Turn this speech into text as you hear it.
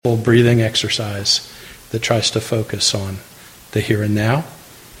full breathing exercise that tries to focus on the here and now.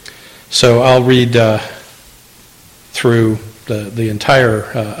 So I'll read through the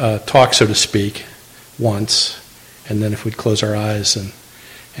entire talk, so to speak, once, and then if we'd close our eyes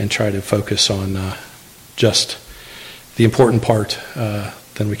and try to focus on just the important part,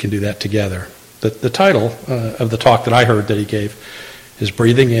 then we can do that together. The title of the talk that I heard that he gave is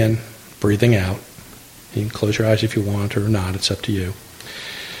Breathing In, Breathing Out. You can close your eyes if you want or not, it's up to you.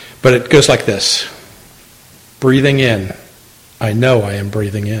 But it goes like this. Breathing in, I know I am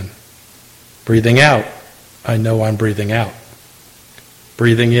breathing in. Breathing out, I know I'm breathing out.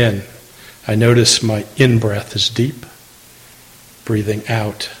 Breathing in, I notice my in-breath is deep. Breathing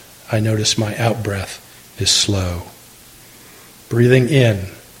out, I notice my out-breath is slow. Breathing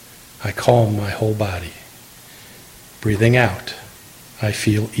in, I calm my whole body. Breathing out, I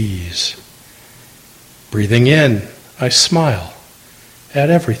feel ease. Breathing in, I smile at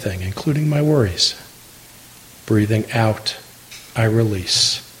everything, including my worries. Breathing out, I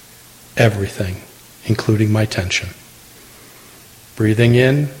release everything, including my tension. Breathing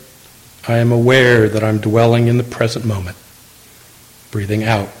in, I am aware that I'm dwelling in the present moment. Breathing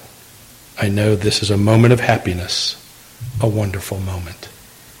out, I know this is a moment of happiness, a wonderful moment.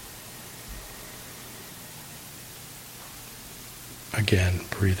 Again,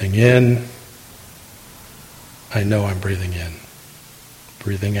 breathing in, I know I'm breathing in.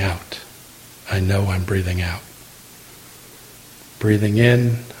 Breathing out, I know I'm breathing out. Breathing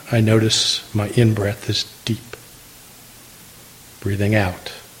in, I notice my in-breath is deep. Breathing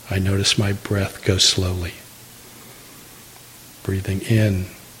out, I notice my breath goes slowly. Breathing in,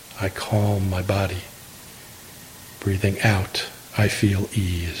 I calm my body. Breathing out, I feel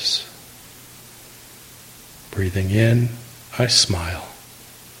ease. Breathing in, I smile.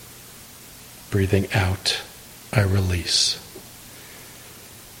 Breathing out, I release.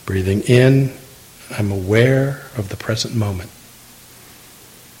 Breathing in, I'm aware of the present moment.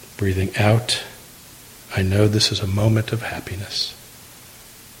 Breathing out, I know this is a moment of happiness.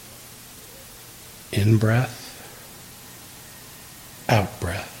 In breath, out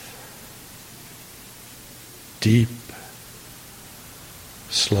breath. Deep,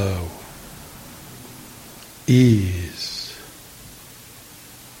 slow. Ease,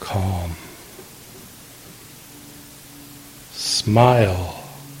 calm. Smile,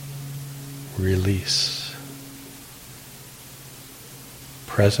 release.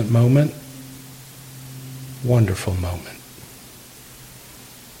 Present moment, wonderful moment.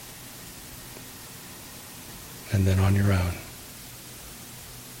 And then on your own.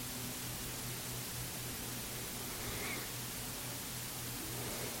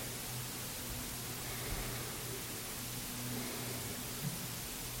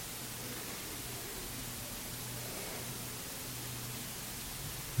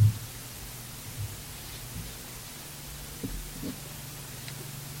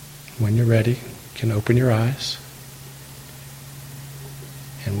 When you're ready, you can open your eyes,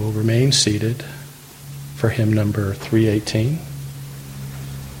 and we'll remain seated for hymn number 318.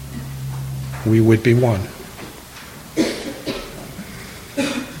 We would be one.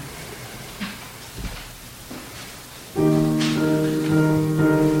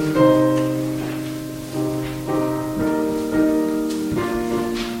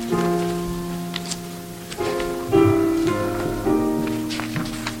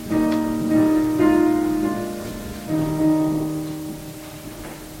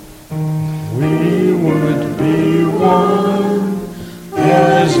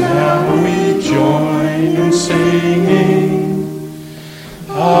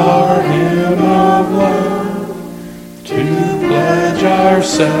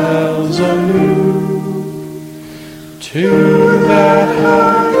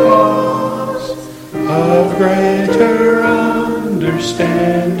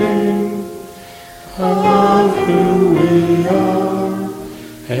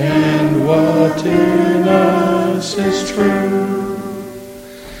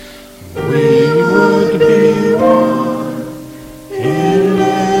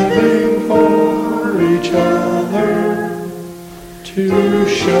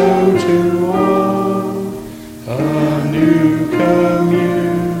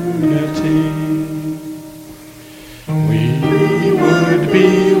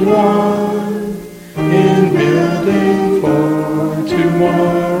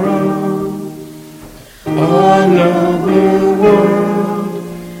 Tomorrow, a nobler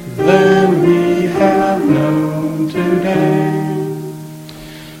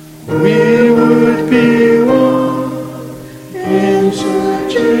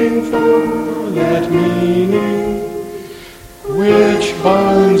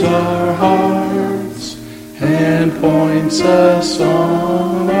points us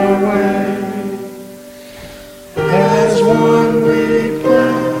on our way. As one we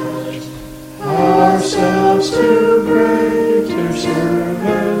pledge ourselves to greater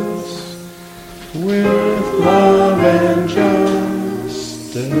service, with love and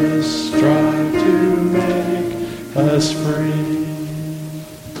justice strive to make us free.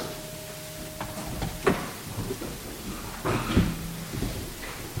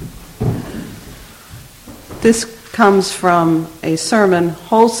 This comes from a sermon,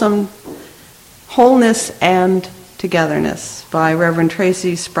 Wholeness and Togetherness, by Reverend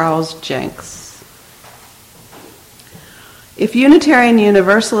Tracy Sprouse Jenks. If Unitarian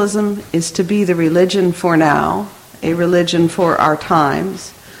Universalism is to be the religion for now, a religion for our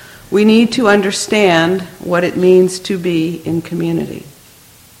times, we need to understand what it means to be in community.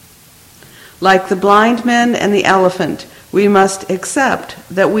 Like the blind men and the elephant, we must accept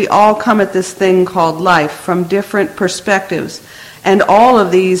that we all come at this thing called life from different perspectives, and all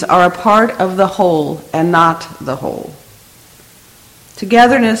of these are a part of the whole and not the whole.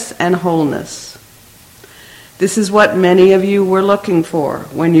 Togetherness and wholeness. This is what many of you were looking for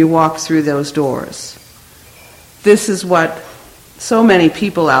when you walked through those doors. This is what so many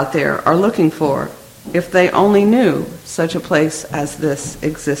people out there are looking for if they only knew such a place as this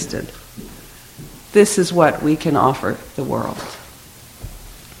existed. This is what we can offer the world.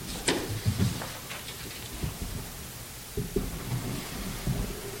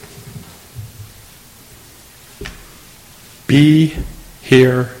 Be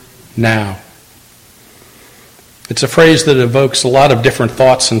here now. It's a phrase that evokes a lot of different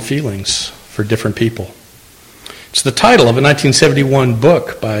thoughts and feelings for different people. It's the title of a 1971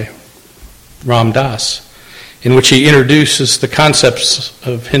 book by Ram Dass, in which he introduces the concepts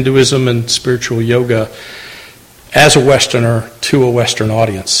of Hinduism and spiritual yoga as a Westerner to a Western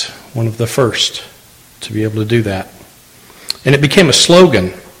audience, one of the first to be able to do that. And it became a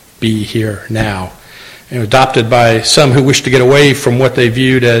slogan, be here now, and adopted by some who wished to get away from what they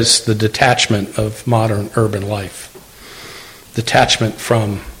viewed as the detachment of modern urban life, detachment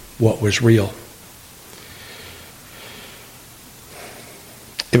from what was real.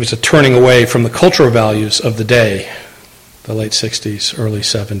 It was a turning away from the cultural values of the day, the late 60s, early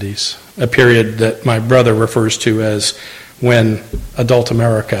 70s, a period that my brother refers to as when adult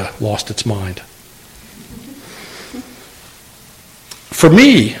America lost its mind. For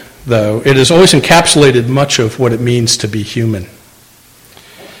me, though, it has always encapsulated much of what it means to be human,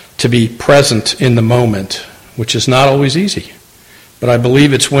 to be present in the moment, which is not always easy. But I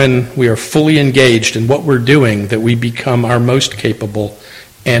believe it's when we are fully engaged in what we're doing that we become our most capable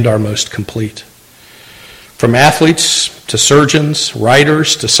and our most complete. From athletes to surgeons,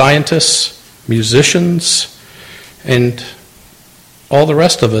 writers to scientists, musicians, and all the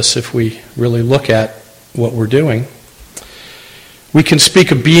rest of us, if we really look at what we're doing, we can speak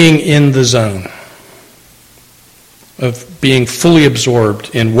of being in the zone, of being fully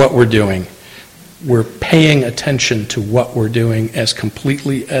absorbed in what we're doing. We're paying attention to what we're doing as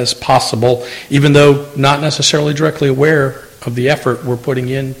completely as possible, even though not necessarily directly aware of the effort we're putting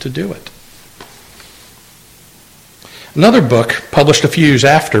in to do it. Another book, published a few years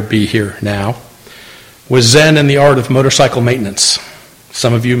after Be Here Now, was Zen and the Art of Motorcycle Maintenance.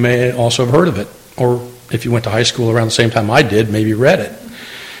 Some of you may also have heard of it, or if you went to high school around the same time I did, maybe read it,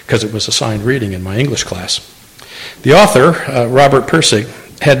 because it was assigned reading in my English class. The author, Robert Pirsig,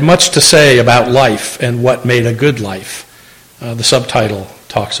 had much to say about life and what made a good life. The subtitle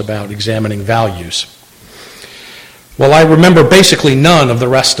talks about examining values. Well, I remember basically none of the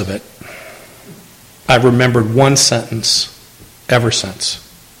rest of it. I've remembered one sentence ever since.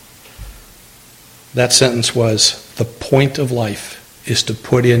 That sentence was, the point of life is to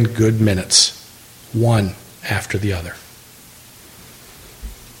put in good minutes, one after the other.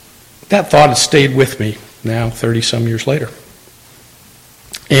 That thought has stayed with me now 30-some years later.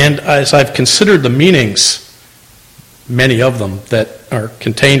 And as I've considered the meanings, many of them that are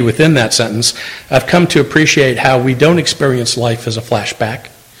contained within that sentence, I've come to appreciate how we don't experience life as a flashback,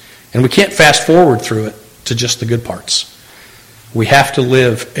 and we can't fast forward through it to just the good parts. We have to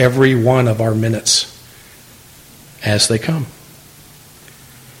live every one of our minutes as they come.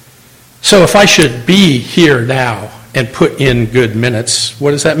 So if I should be here now and put in good minutes,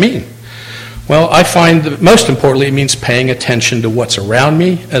 what does that mean? Well, I find that most importantly it means paying attention to what's around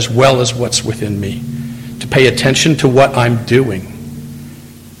me as well as what's within me. To pay attention to what I'm doing.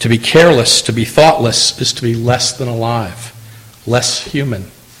 To be careless, to be thoughtless, is to be less than alive, less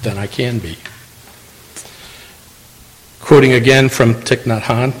human than I can be. Quoting again from Thich Nhat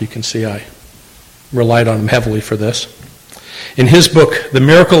Hanh, you can see I relied on him heavily for this. In his book, The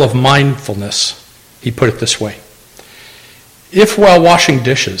Miracle of Mindfulness, he put it this way: If while washing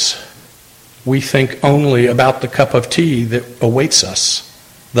dishes, we think only about the cup of tea that awaits us,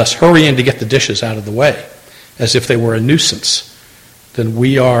 thus hurrying to get the dishes out of the way, as if they were a nuisance, then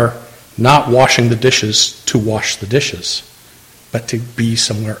we are not washing the dishes to wash the dishes, but to be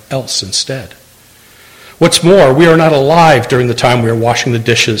somewhere else instead. What's more, we are not alive during the time we are washing the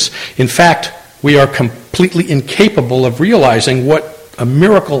dishes. In fact, we are completely incapable of realizing what a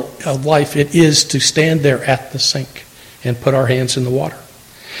miracle of life it is to stand there at the sink and put our hands in the water.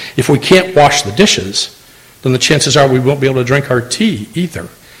 If we can't wash the dishes, then the chances are we won't be able to drink our tea either,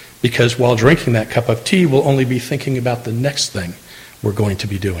 because while drinking that cup of tea, we'll only be thinking about the next thing we're going to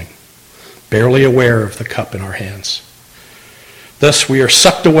be doing, barely aware of the cup in our hands. Thus, we are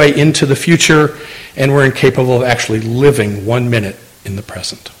sucked away into the future, and we're incapable of actually living 1 minute in the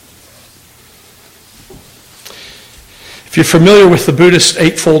present. If you're familiar with the Buddhist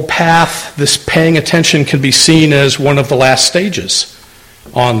Eightfold Path, this paying attention can be seen as one of the last stages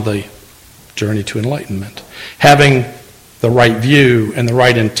on the journey to enlightenment. Having the right view and the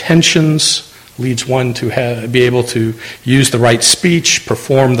right intentions leads one to be able to use the right speech,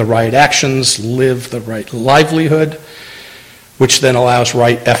 perform the right actions, live the right livelihood, which then allows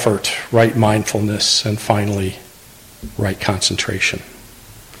right effort, right mindfulness, and finally, right concentration.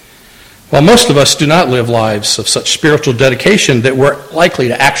 While most of us do not live lives of such spiritual dedication that we're likely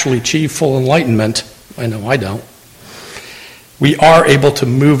to actually achieve full enlightenment, I know I don't, we are able to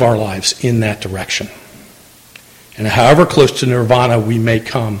move our lives in that direction. And however close to nirvana we may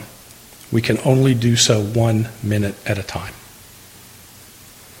come, we can only do so 1 minute at a time.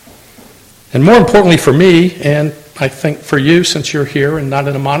 And more importantly for me, and I think for you since you're here and not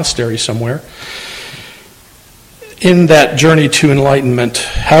in a monastery somewhere, in that journey to enlightenment,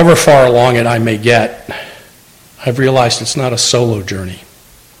 however far along it I may get, I've realized it's not a solo journey.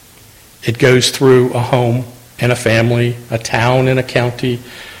 It goes through a home and a family, a town and a county,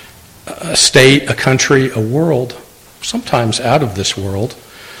 a state, a country, a world, sometimes out of this world.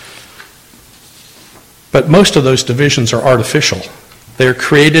 But most of those divisions are artificial. They're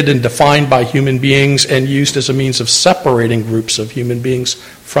created and defined by human beings and used as a means of separating groups of human beings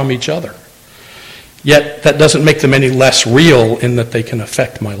from each other. Yet that doesn't make them any less real in that they can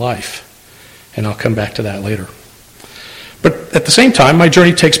affect my life. And I'll come back to that later. But at the same time, my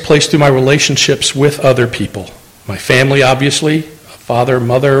journey takes place through my relationships with other people. My family, obviously, father,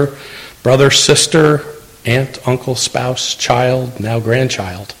 mother, brother, sister, aunt, uncle, spouse, child, now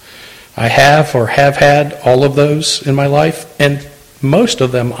grandchild. I have or have had all of those in my life, and most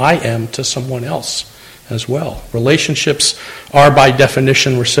of them I am to someone else as well. Relationships are by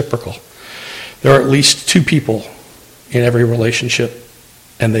definition reciprocal. There are at least two people in every relationship,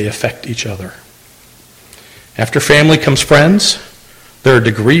 and they affect each other. After family comes friends. There are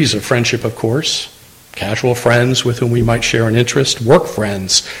degrees of friendship, of course. Casual friends with whom we might share an interest, work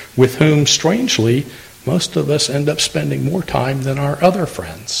friends with whom, strangely, most of us end up spending more time than our other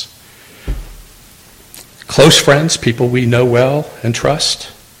friends. Close friends, people we know well and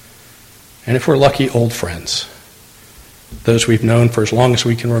trust. And if we're lucky, old friends. Those we've known for as long as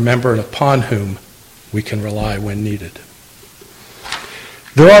we can remember and upon whom we can rely when needed.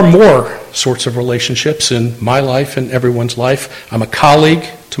 There are more sorts of relationships in my life and everyone's life. I'm a colleague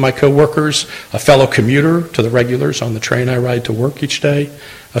to my coworkers, a fellow commuter to the regulars on the train I ride to work each day,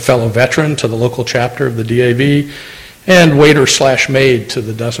 a fellow veteran to the local chapter of the DAV, and waiter/maid to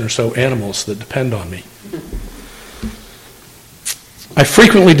the dozen or so animals that depend on me. I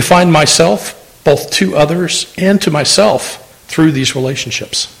frequently define myself, both to others and to myself, through these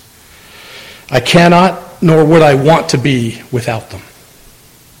relationships. I cannot, nor would I want to be without them.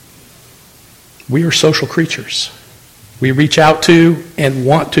 We are social creatures. We reach out to and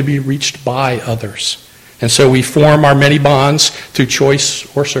want to be reached by others. And so we form our many bonds through choice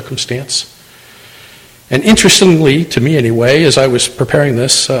or circumstance. And interestingly, to me anyway, as I was preparing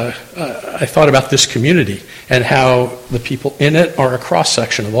this, I thought about this community and how the people in it are a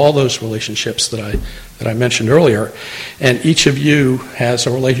cross-section of all those relationships that I mentioned earlier. And each of you has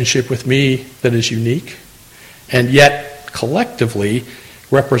a relationship with me that is unique, and yet collectively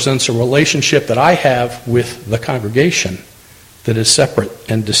represents a relationship that I have with the congregation that is separate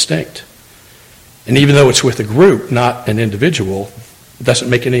and distinct. And even though it's with a group, not an individual, it doesn't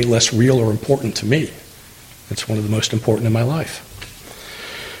make it any less real or important to me. It's one of the most important in my life.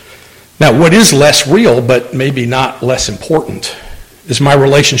 Now, what is less real, but maybe not less important, is my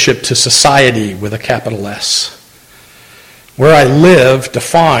relationship to society with a capital S. Where I live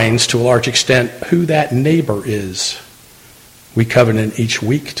defines, to a large extent, who that neighbor is we covenant each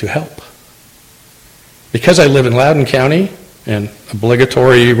week to help. Because I live in Loudoun County, an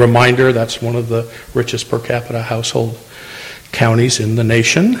obligatory reminder, that's one of the richest per capita household counties in the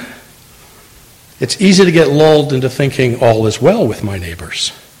nation, it's easy to get lulled into thinking all is well with my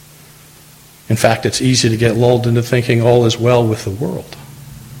neighbors. In fact, it's easy to get lulled into thinking all is well with the world.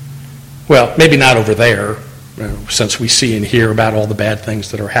 Well, maybe not over there, since we see and hear about all the bad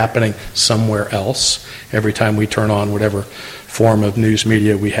things that are happening somewhere else every time we turn on whatever form of news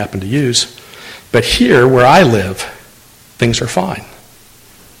media we happen to use. But here, where I live, things are fine.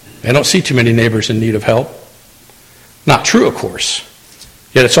 I don't see too many neighbors in need of help. Not true, of course.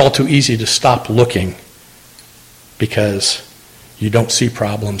 Yet it's all too easy to stop looking because you don't see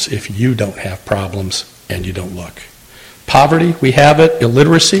problems if you don't have problems and you don't look. Poverty, we have it.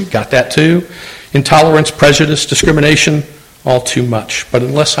 Illiteracy, got that too. Intolerance, prejudice, discrimination, all too much. But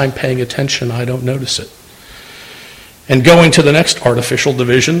unless I'm paying attention, I don't notice it. And going to the next artificial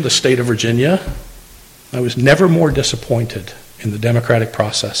division, the state of Virginia, I was never more disappointed in the democratic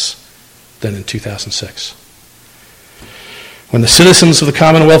process than in 2006. When the citizens of the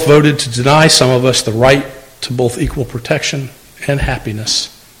Commonwealth voted to deny some of us the right to both equal protection and happiness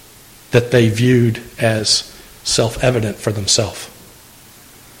that they viewed as self-evident for themselves.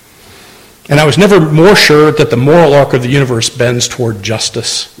 And I was never more sure that the moral arc of the universe bends toward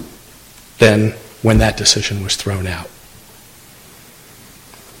justice than when that decision was thrown out.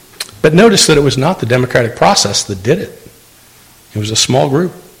 But notice that it was not the democratic process that did it. It was a small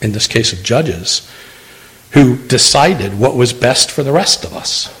group, in this case of judges, who decided what was best for the rest of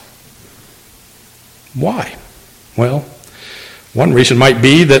us. Why? Well, one reason might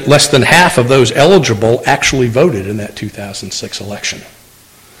be that less than half of those eligible actually voted in that 2006 election.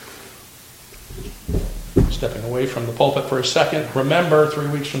 Stepping away from the pulpit for a second, remember 3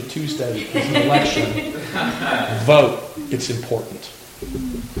 weeks from Tuesday is an election. Vote. It's important.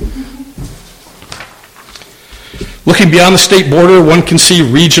 Looking beyond the state border, one can see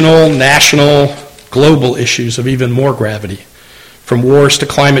regional, national, global issues of even more gravity. From wars to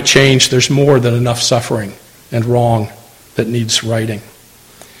climate change, there's more than enough suffering and wrong that needs righting.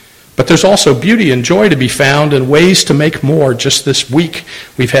 But there's also beauty and joy to be found and ways to make more. Just this week,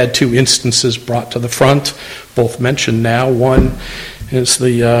 we've had 2 instances brought to the front, both mentioned now. One is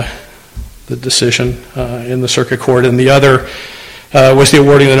the decision in the Circuit Court, and the other was the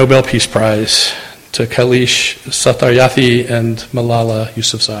awarding of the Nobel Peace Prize to Kailash Satyarthi and Malala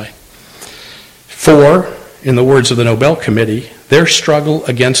Yousafzai. For, in the words of the Nobel Committee, their struggle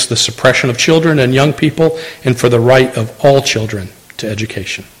against the suppression of children and young people and for the right of all children to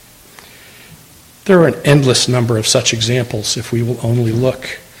education. There are an endless number of such examples if we will only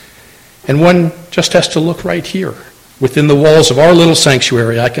look. And one just has to look right here. Within the walls of our little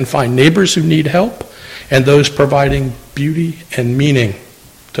sanctuary, I can find neighbors who need help and those providing beauty and meaning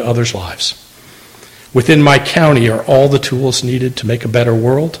to others' lives. Within my county are all the tools needed to make a better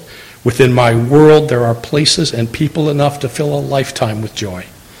world. Within my world, there are places and people enough to fill a lifetime with joy,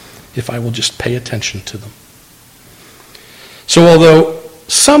 if I will just pay attention to them. So although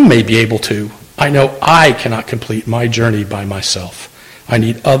some may be able to, I know I cannot complete my journey by myself. I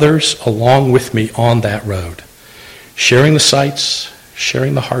need others along with me on that road, sharing the sights,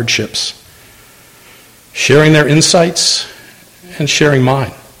 sharing the hardships, sharing their insights, and sharing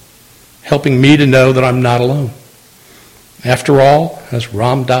mine, helping me to know that I'm not alone. After all, as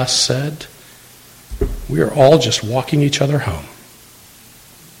Ram Dass said, we are all just walking each other home.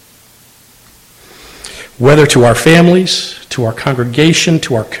 Whether to our families, to our congregation,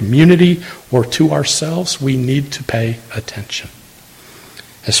 to our community, or to ourselves, we need to pay attention.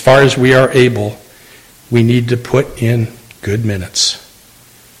 As far as we are able, we need to put in good minutes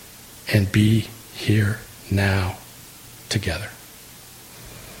and be here now together.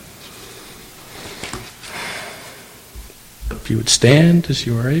 If you would stand as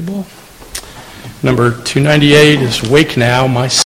you are able. Number 298 is Wake Now, My